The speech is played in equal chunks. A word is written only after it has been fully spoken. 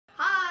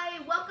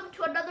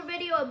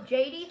video of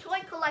JD Toy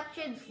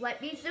Collections.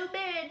 Let me zoom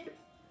in.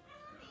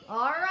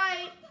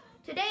 Alright,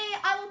 today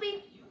I will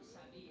be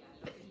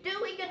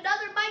doing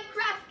another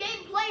Minecraft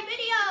gameplay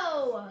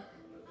video.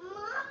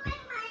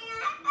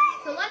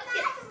 So let's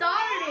get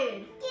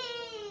started.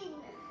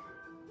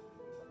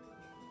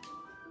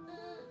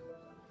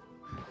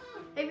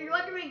 If you're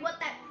wondering what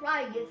that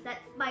crying is,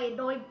 that's my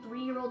annoying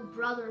 3-year-old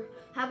brother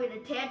having a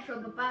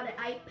tantrum about an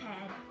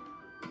iPad.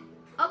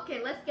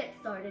 Okay, let's get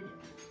started.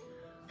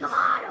 Come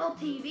on, old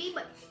TV,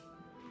 but...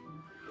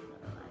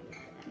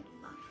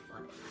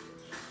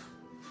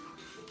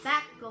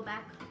 Go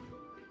back.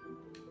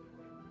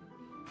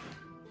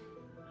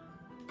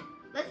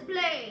 Let's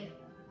play.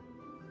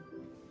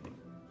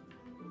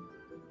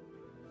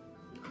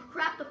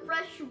 Craft a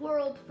fresh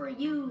world for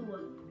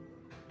you.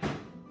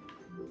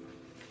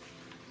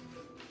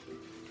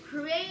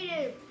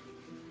 Creative.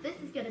 This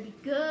is gonna be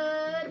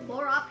good.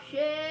 More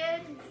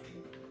options.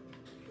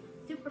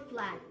 Super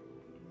flat.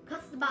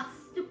 Customize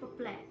super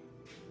flat.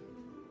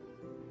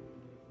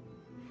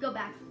 Go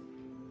back.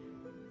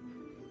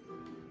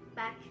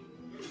 Back.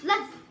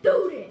 Let's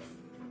do this.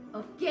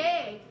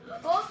 Okay.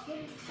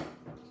 Okay.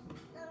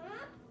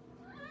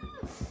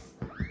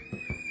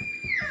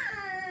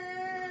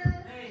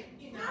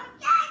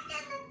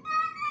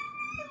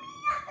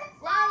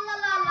 La la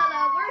la la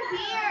la. We're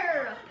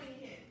here.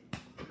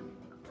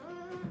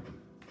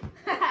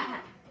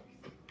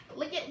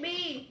 Look at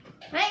me.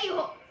 Hey.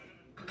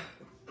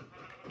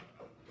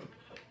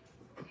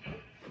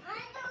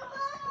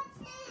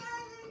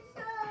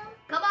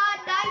 Come on,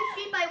 nice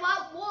sheep. I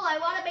want wool. I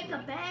want to make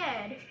a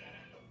bed.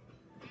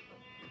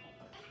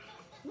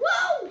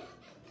 Whoa!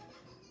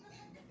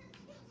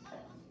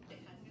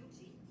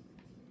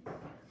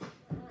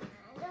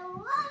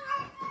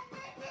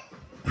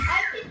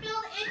 I can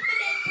build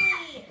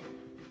infinitely.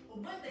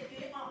 When they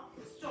get up,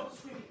 stop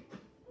screaming.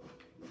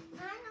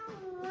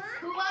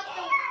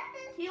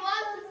 He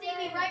wants to see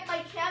me write my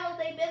channel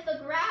name in the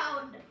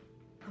ground.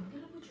 I'm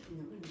gonna put you in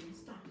the window and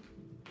stop.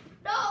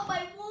 No,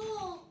 my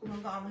wool. You want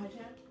to go on my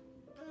head?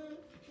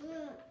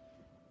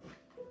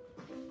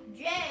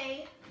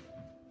 J.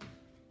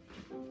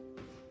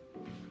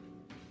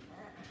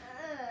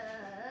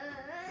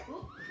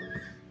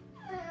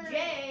 J.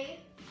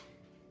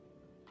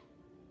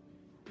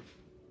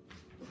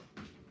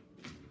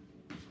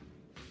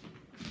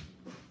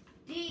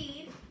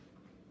 D.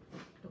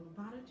 Don't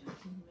bother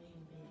touching me,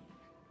 baby.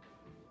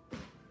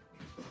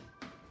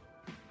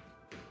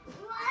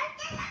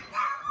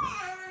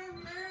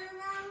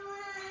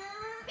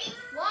 Be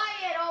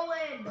quiet,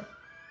 Owen.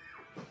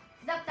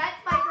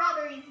 That's my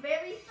brother. He's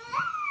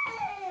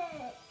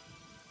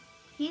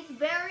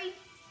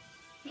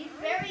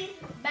very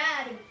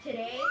mad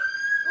today.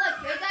 Look,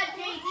 I got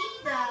JD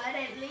done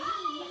at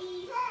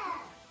least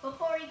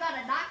before he got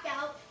a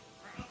knockout.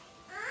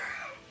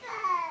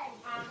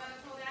 I'm gonna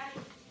tell Daddy.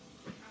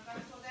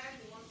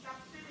 You won't stop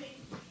screaming.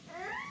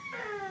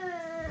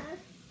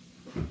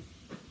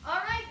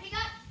 Alright, we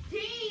got T.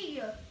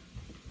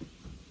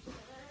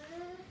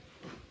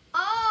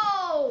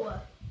 Oh!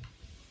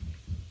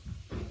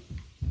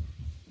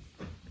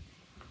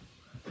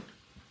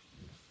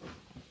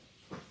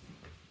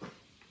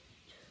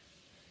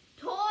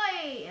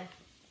 Toy!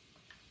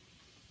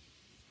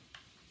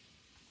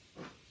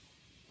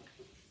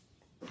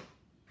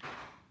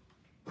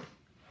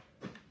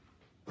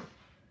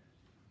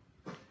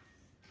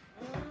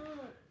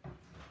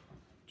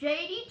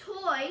 JD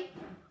Toy,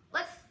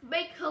 let's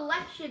make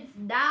collections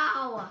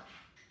now.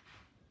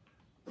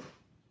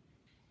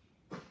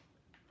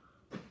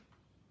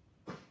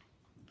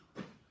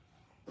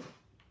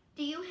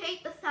 Do you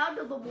hate the sound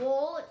of the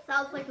wool? It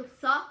sounds like a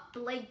soft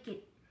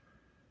blanket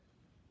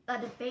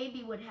that a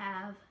baby would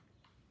have.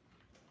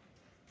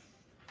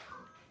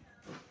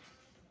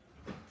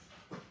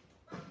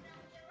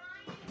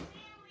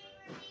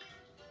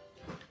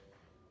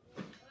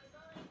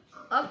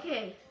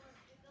 Okay.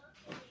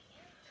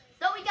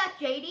 So we got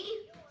JD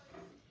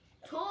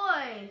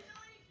Toy.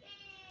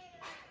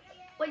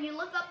 When you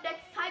look up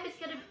next time, it's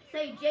gonna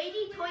say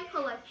JD Toy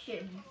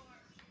Collections.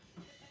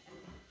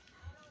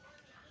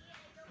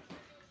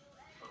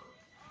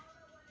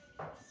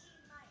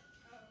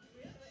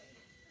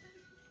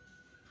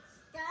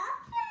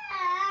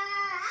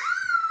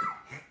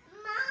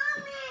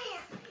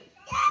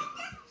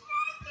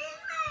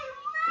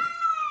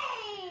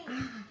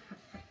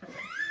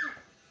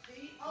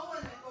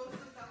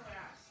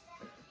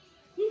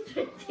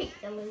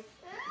 Ridiculous.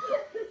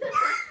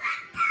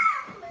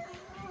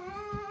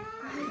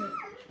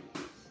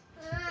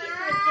 He's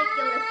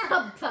ridiculous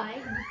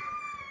sometimes.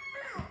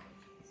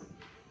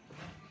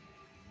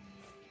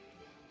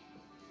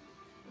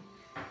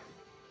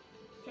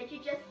 Can't you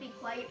just be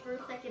quiet for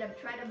a second? I'm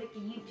trying to make a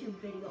YouTube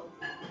video.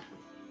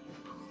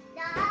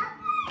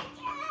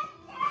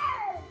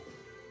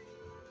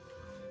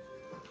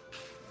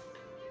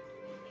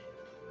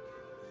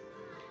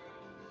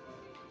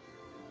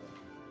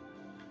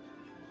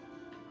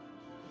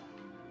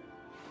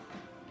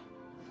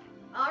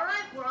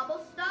 Alright, we're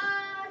almost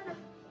done.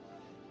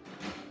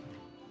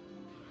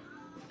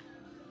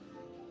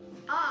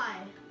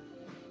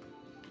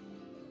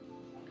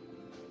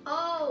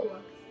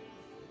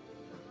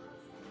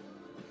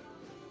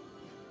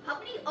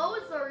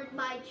 O's are in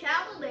my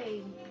channel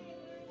name.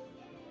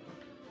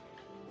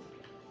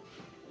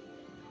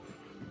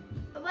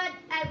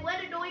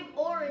 When Annoying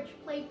Orange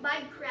played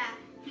Minecraft,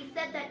 he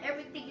said that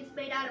everything is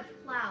made out of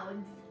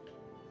clouds.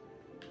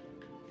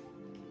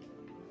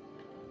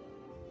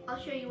 I'll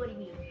show you what he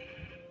means.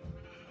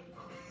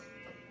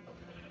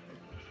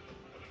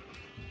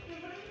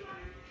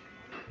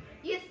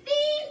 You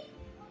see?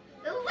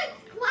 It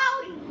looks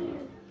cloudy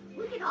here.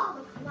 Look at all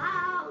the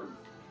clouds.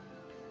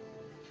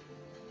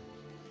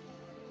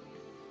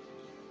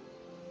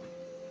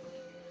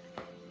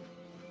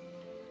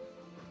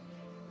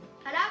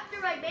 And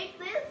after I make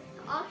this,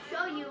 I'll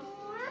show you.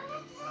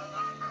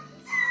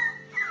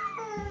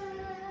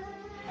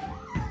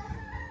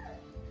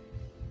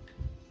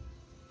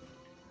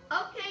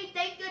 Okay,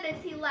 thank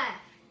goodness he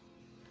left.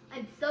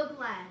 I'm so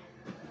glad.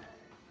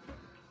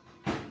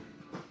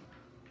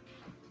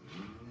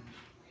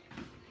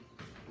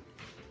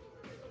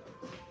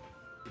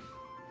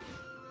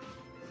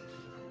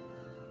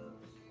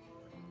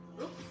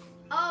 Oops.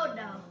 Oh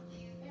no.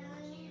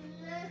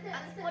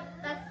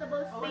 That's the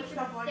most major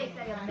mistake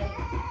I have made.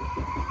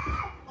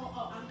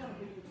 Oh, I'm gonna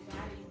bring you to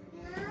Daddy.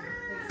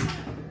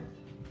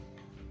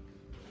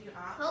 You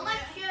up?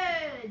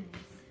 Collections.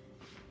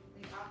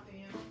 You up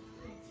there?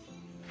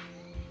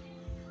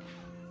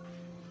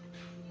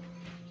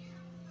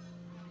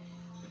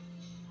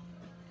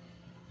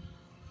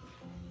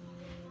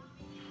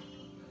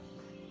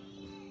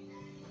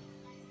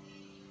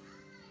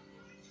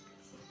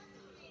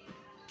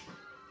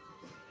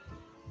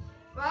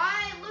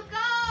 Right, look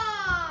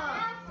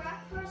up!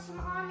 Breakfast,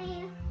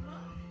 Mommy.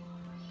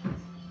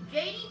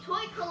 JD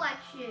Toy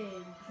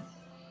Collections.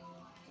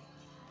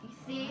 You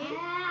see?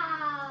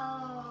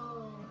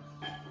 Wow.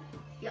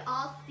 You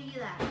all see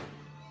that.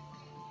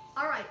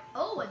 Alright,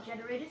 oh, a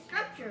generated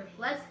structure.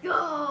 Let's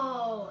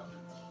go!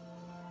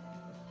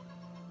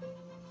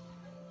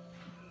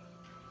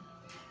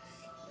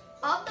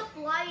 I'm the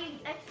flying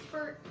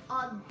expert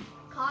on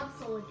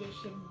console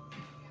edition.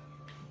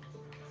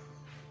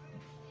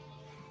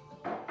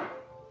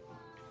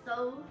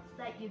 So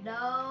that you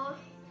know,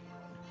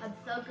 I'm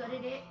so good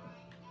at it.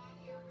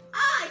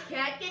 I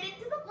can't get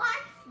into the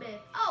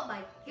blacksmith. Oh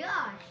my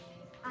gosh.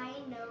 I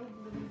know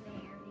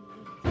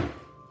Blueberry.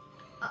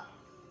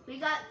 We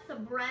got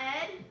some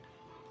bread.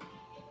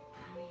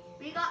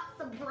 We got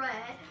some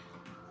bread.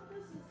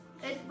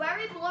 It's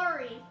very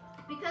blurry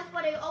because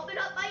when I open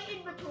up my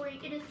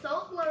inventory, it is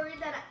so blurry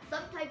that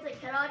sometimes I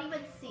cannot even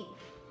see.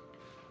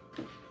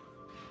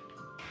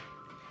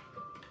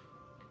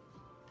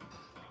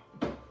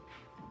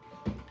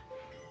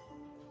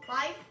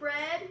 5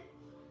 bread,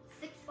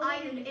 6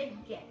 iron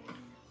ingots.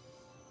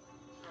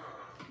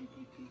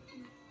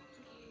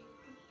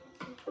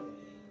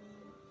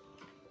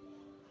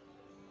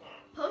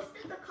 Post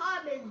in the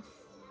comments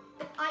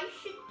if I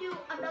should do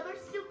another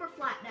super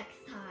flat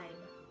next time.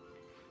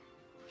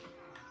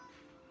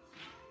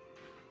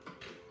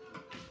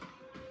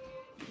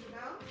 You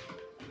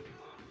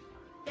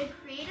know? In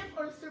creative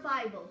or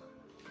survival.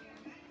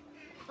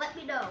 Let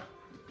me know.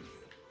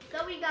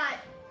 So we got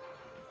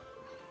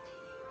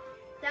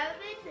 7,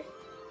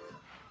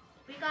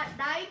 we got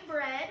 9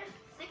 bread,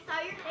 6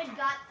 iron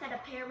ingots, and a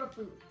pair of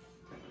boots.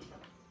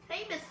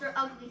 Hey, Mr.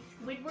 Ugly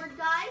Squidward,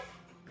 guys.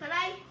 Could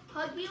I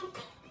hug you?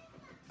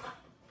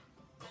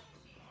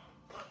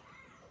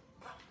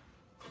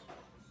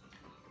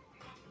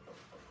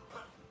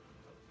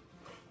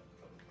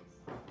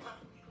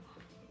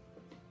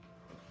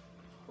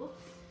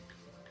 Oops.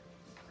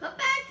 Come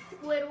back,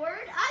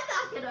 Squidward. I'm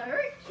not gonna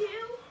hurt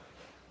you.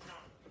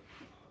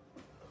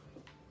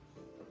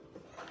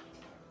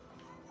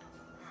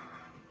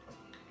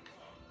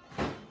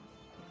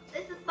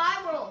 This is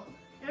my world.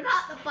 You're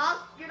not the boss.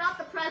 You're not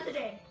the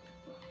president.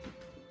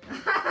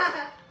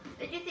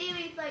 Did you see him?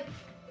 He's like,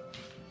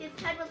 his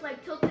head was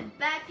like tilted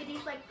back, and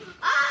he's like,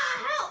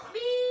 ah, help me!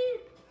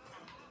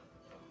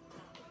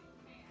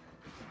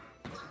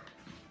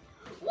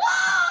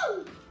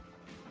 Whoa!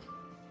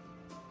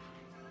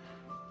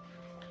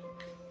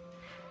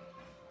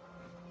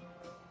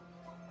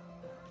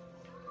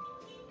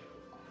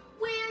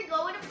 We're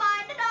going to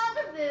find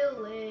another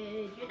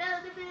village,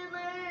 another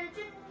village,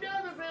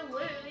 another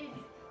village.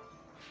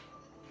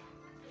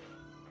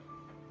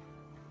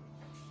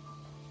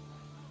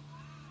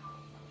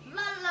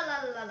 La la la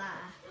la la.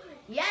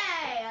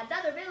 Yay,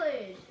 another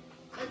village.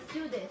 Let's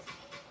do this.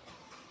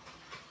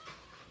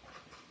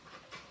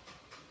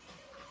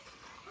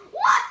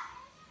 What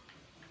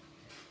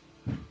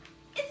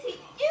is he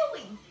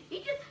doing?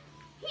 He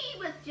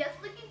was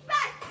just looking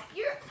back.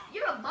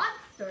 You're a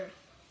monster.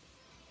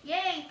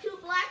 Yay, 2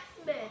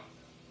 blacksmiths.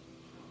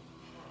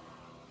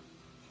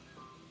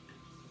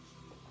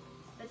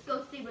 Let's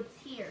go see what's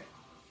here.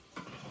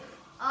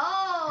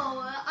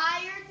 Oh, an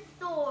iron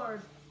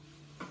sword.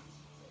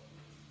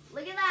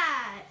 Look at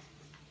that.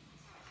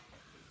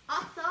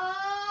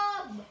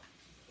 Awesome.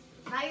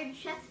 An iron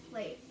chest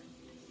plate.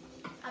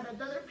 And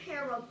another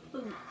pair of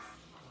boots.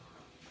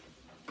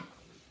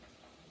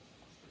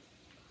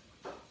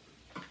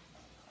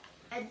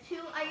 And 2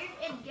 iron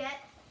ingot.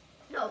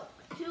 No,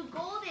 2 2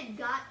 gold,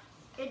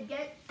 it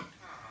gets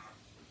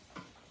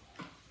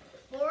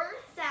 4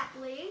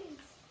 saplings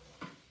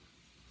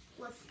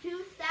plus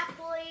 2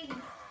 saplings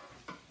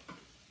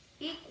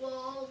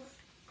equals,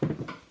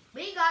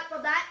 we got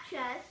from that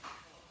chest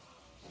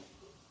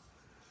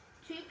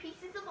 2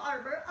 pieces of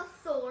armor, a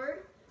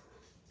sword,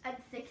 and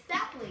 6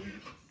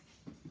 saplings.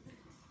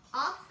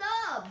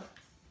 Awesome!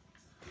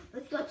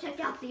 Let's go check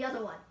out the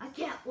other one. I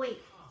can't wait.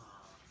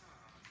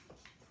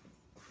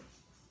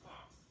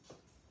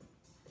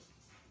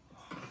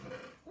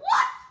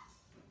 What?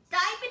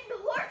 Diamond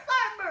horse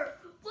armor!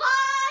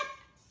 What?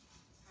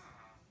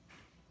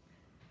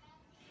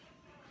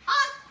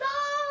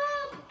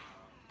 Awesome!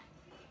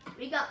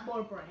 We got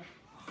more bread.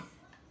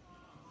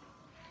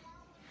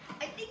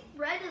 I think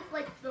bread is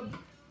like the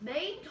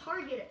main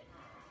target.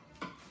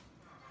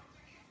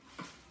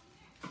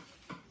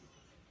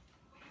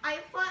 I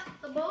find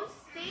the most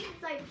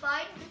things I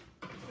find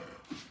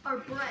are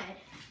bread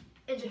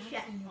in the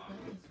chest.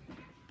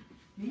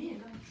 Me, I'm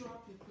gonna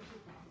drop it. Put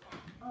it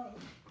down. Oh.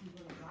 You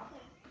gonna drop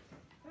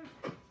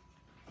it?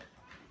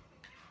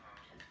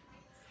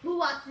 Who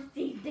wants to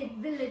see this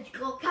village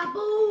go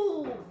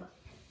kaboom?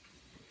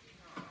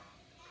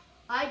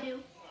 I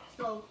do.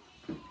 So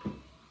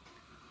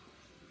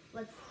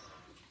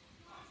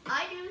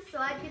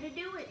I'm gonna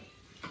do it.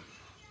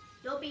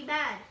 Don't be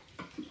mad.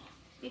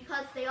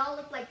 Because they all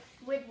look like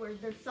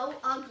Squidward. They're so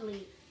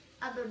ugly.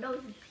 And their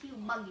nose is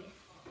humongous.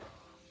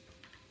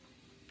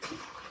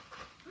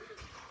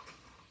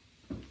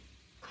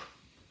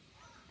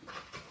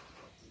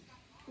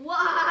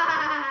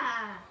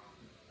 Wow!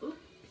 Oops.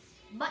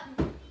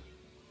 Button.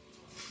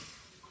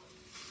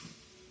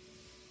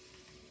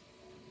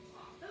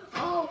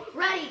 Oh,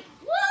 ready.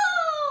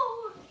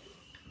 Woo!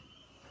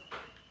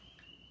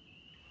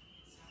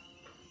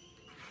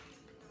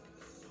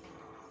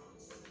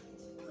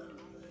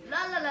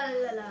 La la la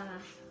la la.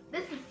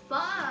 This is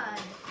fun.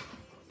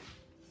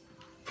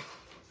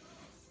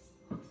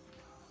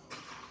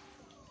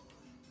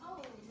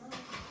 Oh, no.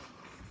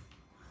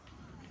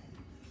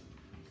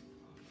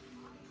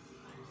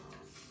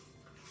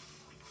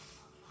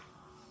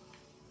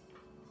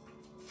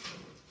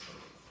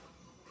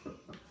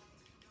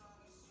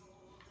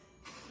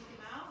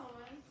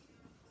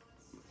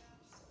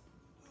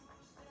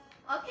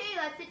 Okay,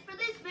 that's it for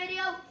this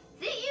video.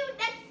 See you